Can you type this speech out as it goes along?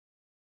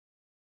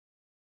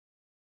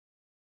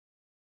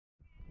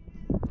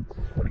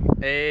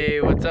Hey,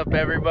 what's up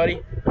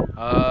everybody?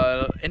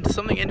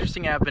 Something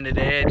interesting happened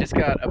today. I just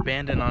got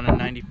abandoned on a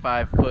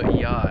 95-foot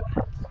yacht.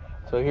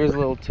 So here's a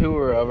little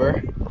tour of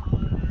her.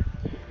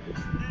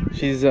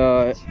 She's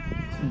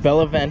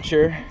Bella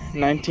Venture,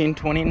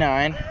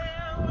 1929.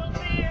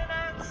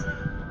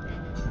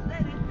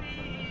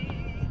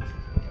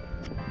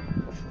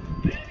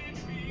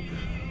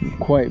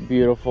 Quite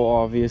beautiful,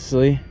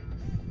 obviously.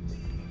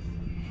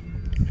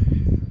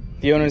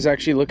 The owner's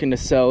actually looking to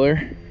sell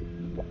her.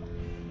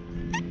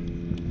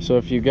 So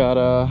if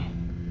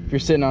you're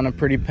sitting on a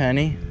pretty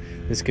penny,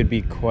 this could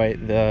be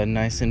quite the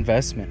nice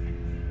investment.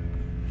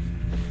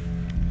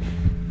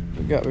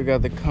 We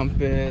got the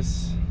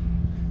compass,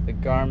 the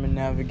Garmin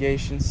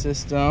navigation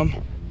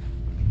system.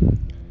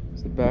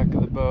 It's the back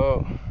of the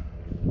boat.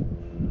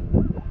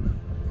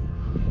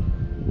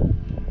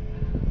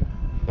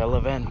 Bella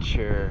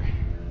Venture,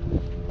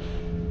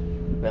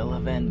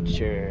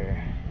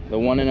 the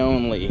one and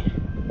only.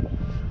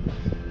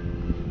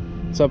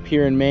 It's up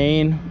here in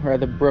Maine. We're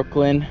at the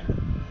Brooklyn.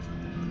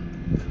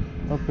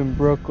 Up in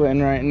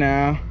Brooklyn right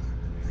now.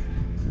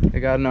 They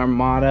got an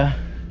armada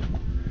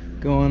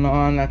going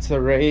on. That's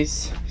the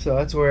race. So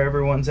that's where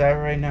everyone's at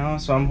right now.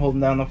 So I'm holding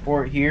down the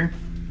fort here.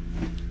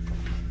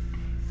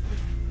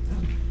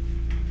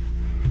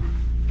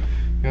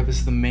 This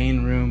is the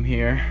main room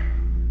here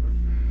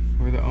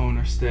where the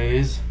owner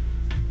stays.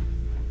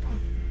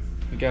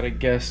 We got a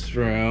guest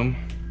room.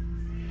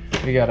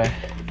 We got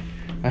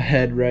a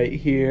head right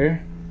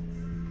here.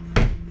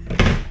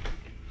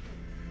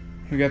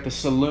 We got the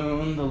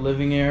saloon, the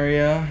living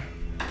area.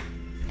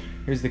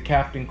 Here's the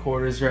captain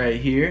quarters right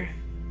here.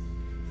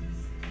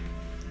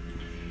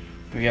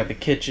 We got the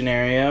kitchen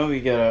area.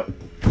 We got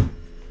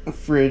a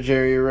fridge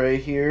area right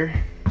here.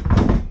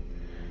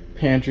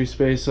 Pantry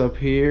space up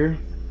here.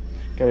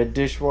 Got a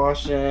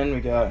dishwashing.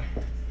 We got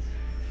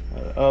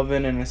an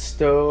oven and a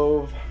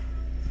stove.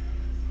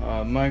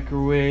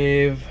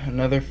 Microwave.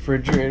 Another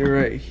refrigerator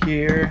right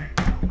here.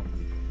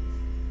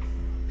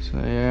 So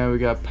yeah, we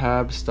got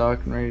pab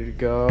stocked and ready to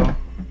go.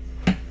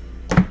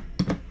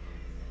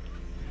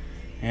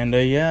 And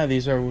yeah,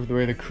 these are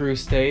where the crew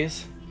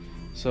stays.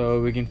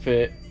 So we can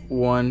fit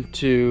 1,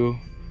 2,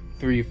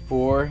 3,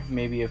 4,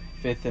 maybe a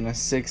 5th and a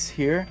 6th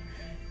here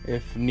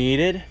if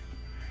needed.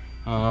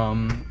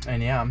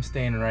 And yeah, I'm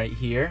staying right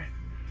here.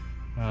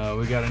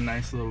 We got a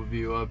nice little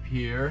view up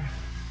here.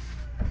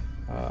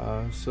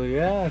 So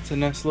yeah, it's a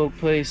nice little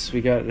place.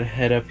 We got a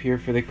head up here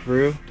for the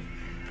crew.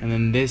 And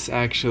then this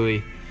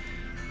actually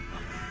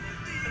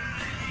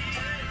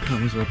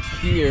comes up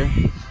here,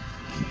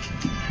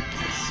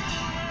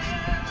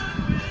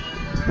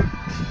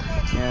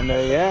 and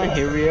yeah,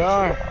 here we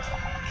are,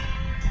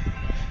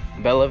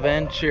 Bella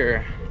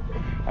Venture.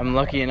 I'm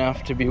lucky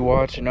enough to be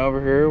watching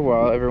over her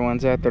while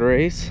everyone's at the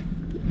race.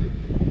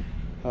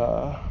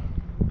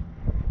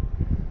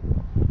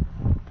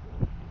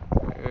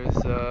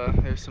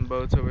 There's some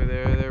boats over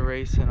there. They're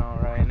racing all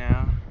right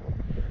now.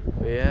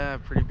 But yeah,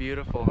 pretty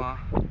beautiful, huh?